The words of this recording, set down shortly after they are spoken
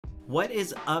What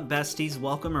is up, besties?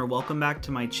 Welcome back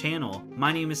to my channel.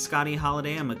 My name is Scotty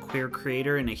Holiday. I'm a queer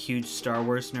creator and a huge Star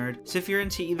Wars nerd, so if you're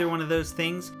into either one of those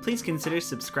things, please consider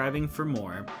subscribing for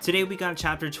more. Today we got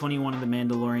chapter 21 of The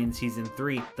Mandalorian season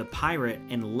 3, The Pirate,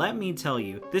 and let me tell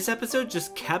you, this episode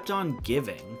just kept on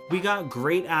giving. We got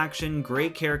great action,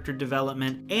 great character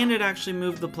development, and it actually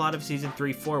moved the plot of season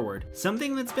 3 forward,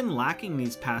 something that's been lacking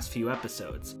these past few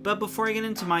episodes. But before I get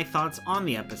into my thoughts on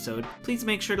the episode, please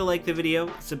make sure to like the video,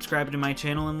 subscribe to my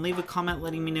channel, and leave a comment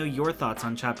letting me know your thoughts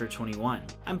on chapter 21.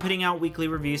 I'm putting out weekly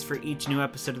reviews for each new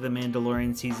episode of The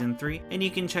Mandalorian season 3, and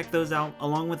you can check those out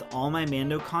along with all my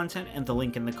Mando content at the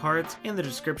link in the cards and the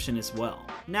description as well.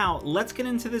 Now, let's get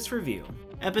into this review.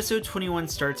 Episode 21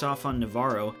 starts off on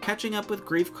Navarro, catching up with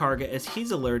Greef Karga as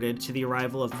he's alerted to the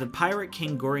arrival of the Pirate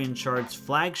King Gorian Shard's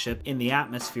flagship in the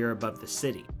atmosphere above the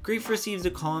city. Greef receives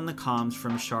a call on the comms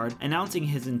from Shard announcing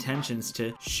his intentions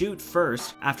to shoot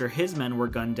first after his men were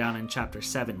gunned down in chapter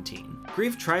 17.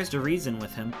 Greef tries to reason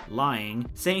with him, lying,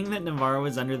 saying that Navarro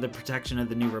is under the protection of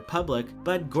the New Republic,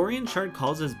 but Gorian Shard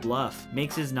calls his bluff,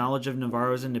 makes his knowledge of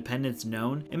Navarro's independence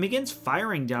known, and begins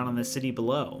firing down on the city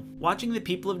below. Watching the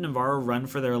people of Navarro run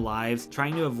for their lives,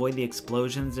 trying to avoid the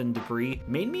explosions and debris,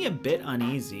 made me a bit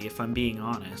uneasy if I'm being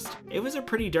honest. It was a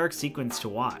pretty dark sequence to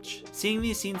watch. Seeing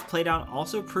these scenes played out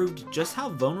also proved just how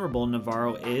vulnerable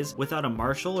Navarro is without a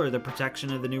marshal or the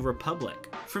protection of the New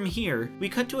Republic. From here, we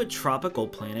cut to a tropical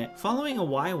planet, following a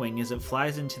Y-wing as it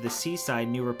flies into the seaside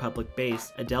New Republic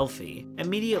base, Adelphi.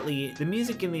 Immediately, the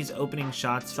music in these opening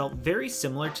shots felt very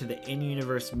similar to the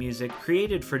in-universe music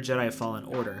created for Jedi Fallen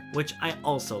Order, which I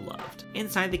also loved.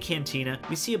 Inside the cantina,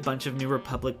 we see a bunch of New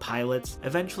Republic pilots,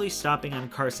 eventually stopping on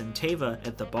Carson Teva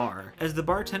at the bar, as the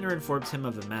bartender informs him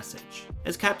of a message.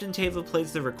 As Captain Teva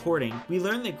plays the recording, we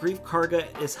learn that Greef Karga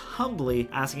is humbly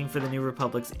asking for the New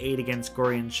Republic's aid against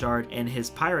Gorian Shard and his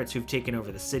pirates who've taken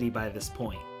over the city by this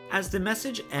point. As the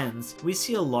message ends, we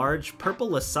see a large purple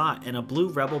Lasat in a blue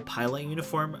rebel pilot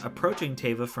uniform approaching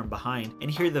Teva from behind and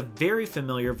hear the very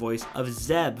familiar voice of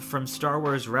Zeb from Star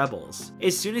Wars Rebels.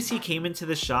 As soon as he came into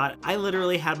the shot, I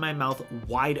literally had my mouth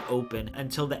wide open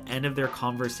until the end of their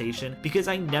conversation because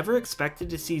I never expected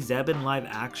to see Zeb in live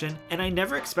action and I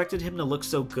never expected him to look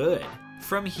so good.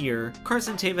 From here,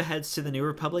 Carson Teva heads to the New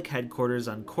Republic headquarters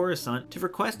on Coruscant to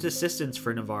request assistance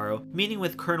for Navarro, meeting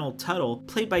with Colonel Tuttle,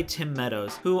 played by Tim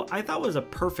Meadows, who I thought was a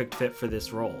perfect fit for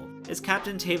this role. As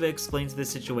Captain Teva explains the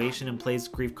situation and plays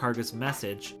Greef Karga's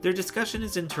message, their discussion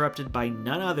is interrupted by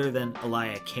none other than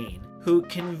Elia Kane, who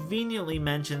conveniently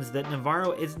mentions that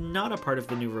Navarro is not a part of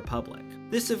the New Republic.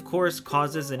 This of course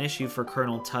causes an issue for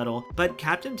Colonel Tuttle, but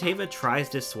Captain Teva tries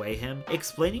to sway him,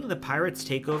 explaining the pirates'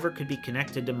 takeover could be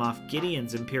connected to Moff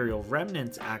Gideon's Imperial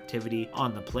Remnants activity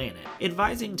on the planet,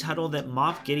 advising Tuttle that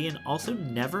Moff Gideon also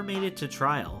never made it to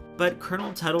trial. But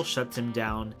Colonel Tuttle shuts him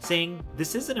down, saying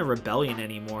this isn't a rebellion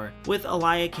anymore, with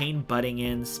Elia Kane butting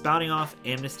in, spouting off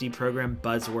amnesty program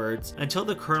buzzwords, until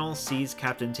the Colonel sees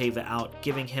Captain Teva out,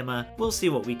 giving him a "we'll see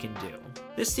what we can do."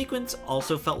 This sequence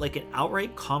also felt like an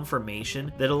outright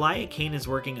confirmation that Elia Kane is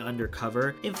working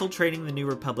undercover, infiltrating the New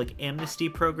Republic amnesty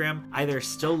program, either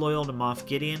still loyal to Moff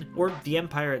Gideon or the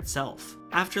Empire itself.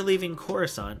 After leaving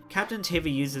Coruscant, Captain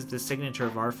Teva uses the signature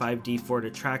of R5-D4 to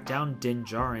track down Din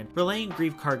Djarin, relaying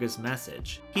Greef Karga's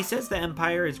message. He says the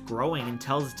Empire is growing and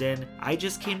tells Din, "I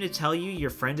just came to tell you your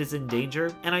friend is in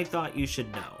danger, and I thought you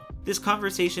should know." This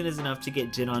conversation is enough to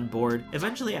get Din on board,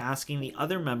 eventually asking the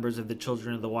other members of the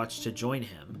Children of the Watch to join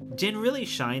him. Din really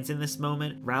shines in this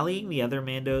moment, rallying the other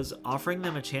Mandos, offering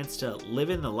them a chance to live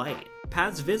in the light.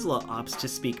 Paz Vizsla opts to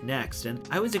speak next, and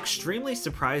I was extremely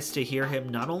surprised to hear him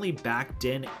not only back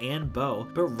Din and Bo,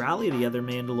 but rally the other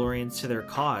Mandalorians to their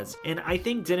cause, and I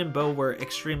think Din and Bo were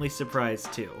extremely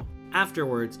surprised too.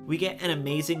 Afterwards, we get an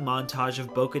amazing montage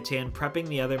of Bo-Katan prepping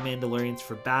the other Mandalorians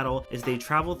for battle as they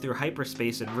travel through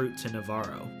hyperspace en route to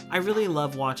Navarro. I really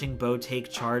love watching Bo take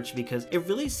charge because it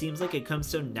really seems like it comes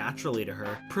so naturally to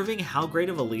her, proving how great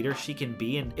of a leader she can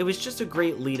be, and it was just a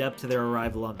great lead up to their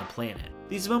arrival on the planet.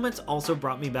 These moments also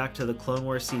brought me back to the Clone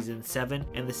Wars Season 7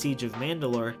 and the Siege of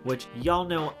Mandalore, which y'all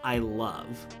know I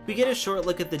love. We get a short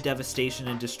look at the devastation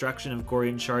and destruction of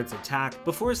Gorian Shard's attack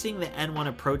before seeing the N1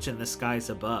 approach in the skies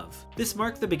above. This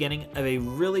marked the beginning of a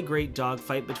really great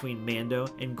dogfight between Mando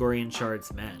and Gorian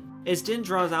Shard's men. As Din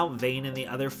draws out Vane and the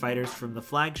other fighters from the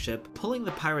flagship, pulling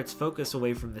the pirates' focus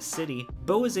away from the city,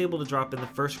 Bo is able to drop in the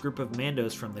first group of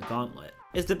Mandos from the gauntlet.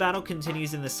 As the battle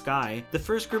continues in the sky, the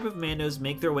first group of Mandos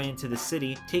make their way into the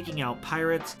city, taking out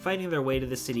pirates, fighting their way to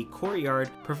the city courtyard,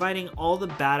 providing all the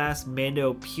badass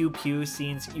Mando pew pew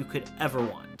scenes you could ever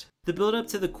want. The build up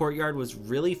to the courtyard was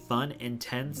really fun and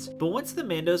tense, but once the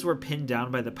Mandos were pinned down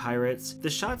by the pirates, the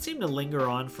shot seemed to linger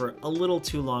on for a little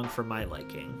too long for my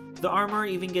liking. The armorer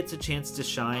even gets a chance to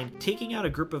shine, taking out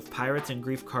a group of pirates in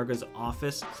Greef Karga's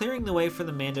office, clearing the way for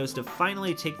the Mandos to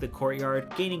finally take the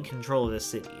courtyard, gaining control of the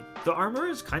city. The armorer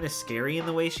is kind of scary in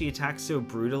the way she attacks so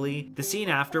brutally. The scene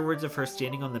afterwards of her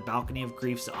standing on the balcony of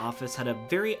Greef's office had a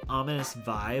very ominous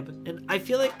vibe, and I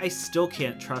feel like I still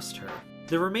can't trust her.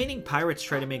 The remaining pirates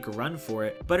try to make a run for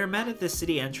it, but are met at the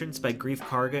city entrance by Greef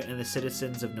Karga and the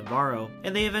citizens of Navarro,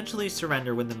 and they eventually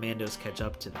surrender when the Mandos catch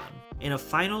up to them. In a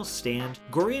final stand,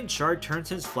 Gorian Shard turns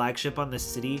his flagship on the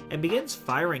city and begins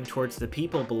firing towards the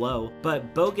people below,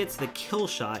 but Bo gets the kill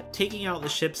shot, taking out the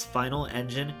ship's final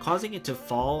engine, causing it to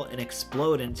fall and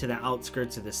explode into the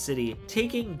outskirts of the city,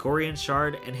 taking Gorian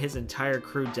Shard and his entire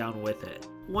crew down with it.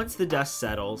 Once the dust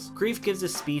settles, Greef gives a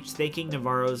speech thanking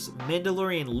Navarro's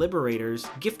Mandalorian liberators,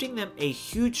 gifting them a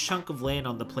huge chunk of land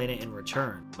on the planet in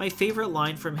return. My favorite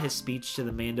line from his speech to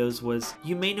the Mandos was,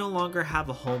 "You may no longer have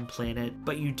a home planet,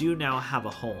 but you do now have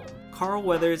a home." Carl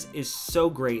Weathers is so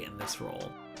great in this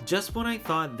role. Just when I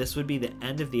thought this would be the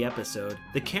end of the episode,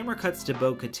 the camera cuts to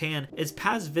Bo-Katan as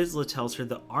Paz Vizsla tells her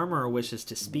the armorer wishes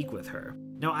to speak with her.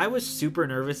 Now, I was super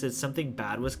nervous that something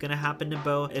bad was going to happen to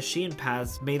Bo as she and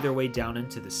Paz made their way down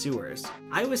into the sewers.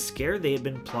 I was scared they had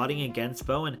been plotting against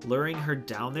Bo and luring her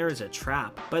down there as a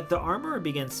trap, but the armorer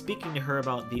began speaking to her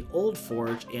about the old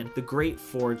forge and the great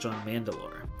forge on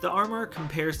Mandalore. The armorer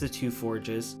compares the two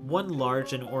forges, one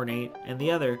large and ornate and the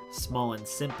other small and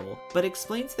simple, but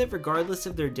explains that regardless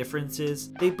of their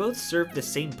differences, they both serve the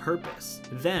same purpose.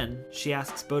 Then, she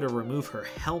asks Bo to remove her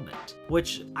helmet,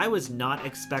 which I was not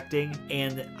expecting,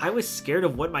 and I was scared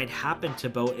of what might happen to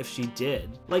Bo if she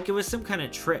did, like it was some kind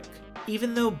of trick.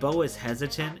 Even though Bo is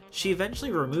hesitant, she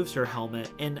eventually removes her helmet,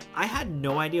 and I had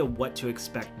no idea what to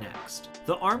expect next.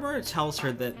 The armorer tells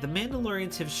her that the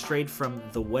Mandalorians have strayed from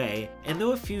the way, and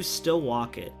though a few still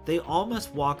walk it, they all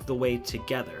must walk the way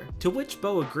together, to which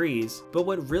Bo agrees, but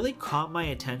what really caught my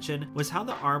attention was how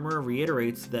the armorer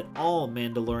reiterates that all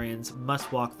Mandalorians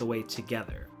must walk the way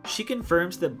together. She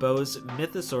confirms that Bo's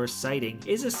Mythosaur sighting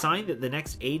is a sign that the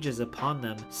next age is upon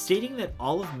them, stating that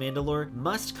all of Mandalore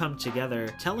must come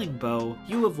together, telling Bo,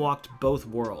 "You have walked both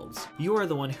worlds. You are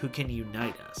the one who can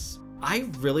unite us."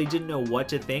 I really didn't know what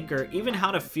to think or even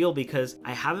how to feel because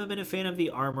I haven't been a fan of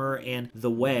the armorer and the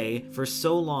way for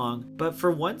so long, but for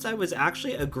once I was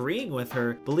actually agreeing with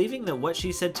her, believing that what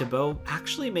she said to Bo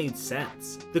actually made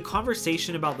sense. The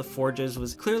conversation about the forges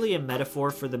was clearly a metaphor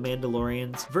for the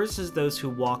Mandalorians versus those who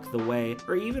walk the way,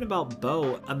 or even about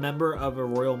Bo, a member of a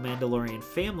royal Mandalorian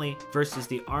family, versus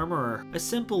the armorer, a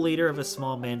simple leader of a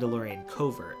small Mandalorian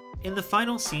covert. In the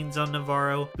final scenes on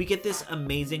Navarro, we get this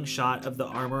amazing shot of the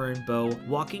armorer and Bo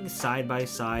walking side by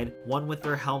side, one with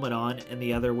their helmet on and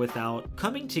the other without,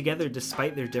 coming together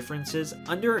despite their differences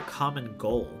under a common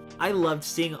goal. I loved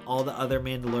seeing all the other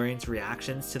Mandalorians'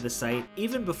 reactions to the sight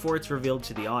even before it's revealed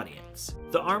to the audience.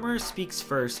 The armorer speaks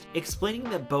first, explaining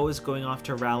that Bo is going off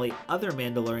to rally other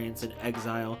Mandalorians in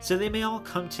exile so they may all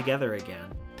come together again.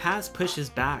 Paz pushes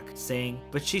back, saying,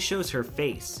 "But she shows her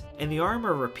face," and the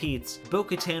armor repeats,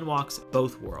 "Bo-Katan walks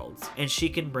both worlds, and she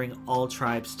can bring all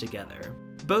tribes together."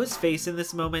 Bo's face in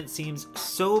this moment seems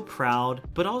so proud,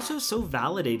 but also so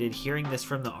validated hearing this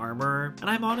from the armorer,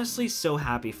 and I'm honestly so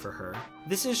happy for her.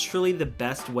 This is truly the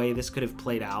best way this could have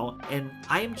played out, and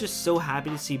I am just so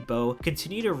happy to see Bo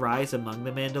continue to rise among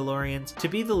the Mandalorians to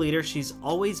be the leader she's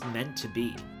always meant to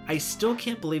be. I still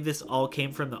can't believe this all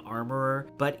came from the armorer,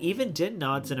 but even Din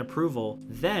nods in approval.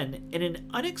 Then, in an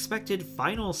unexpected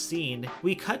final scene,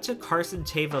 we cut to Carson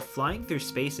Teva flying through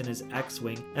space in his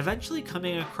X-Wing, eventually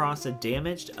coming across a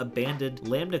damaged, abandoned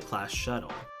Lambda-class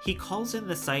shuttle. He calls in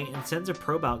the site and sends a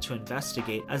probe out to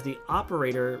investigate as the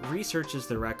operator researches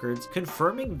the records,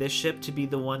 confirming this ship to be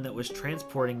the one that was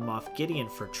transporting Moff Gideon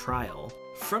for trial.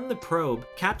 From the probe,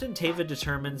 Captain Teva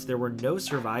determines there were no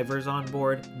survivors on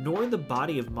board, nor the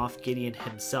body of Moff Gideon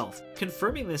himself,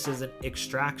 confirming this is an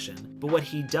extraction, but what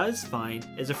he does find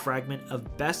is a fragment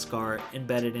of Beskar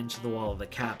embedded into the wall of the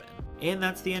cabin. And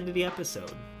that's the end of the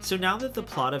episode. So now that the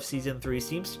plot of Season 3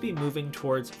 seems to be moving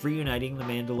towards reuniting the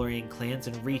Mandalorian clans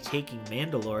and retaking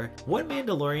Mandalore, what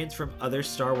Mandalorians from other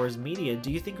Star Wars media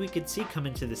do you think we could see come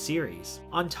into the series?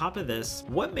 On top of this,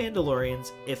 what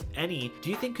Mandalorians, if any, do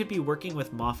you think could be working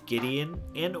with Moff Gideon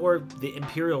and or the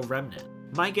Imperial Remnant?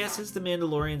 My guess is the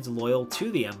Mandalorians loyal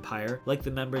to the Empire, like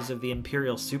the members of the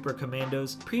Imperial Super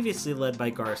Commandos previously led by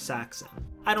Gar Saxon.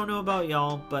 I don't know about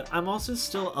y'all, but I'm also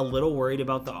still a little worried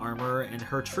about the armorer and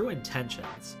her true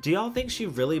intentions. Do y'all think she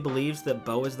really believes that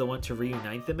Bo is the one to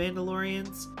reunite the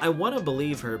Mandalorians? I want to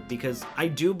believe her because I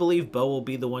do believe Bo will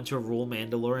be the one to rule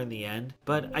Mandalore in the end,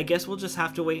 but I guess we'll just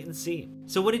have to wait and see.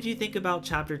 So what did you think about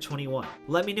chapter 21?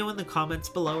 Let me know in the comments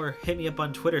below or hit me up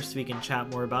on Twitter so we can chat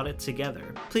more about it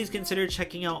together. Please consider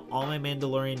checking out all my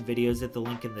Mandalorian videos at the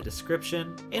link in the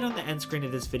description and on the end screen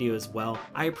of this video as well.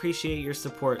 I appreciate your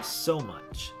support so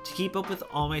much. To keep up with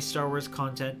all my Star Wars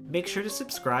content, make sure to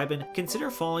subscribe and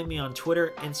consider following me on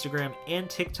Twitter, Instagram, and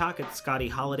TikTok at Scotty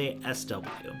Holiday SW.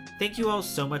 Thank you all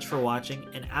so much for watching,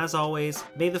 and as always,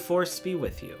 may the Force be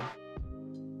with you.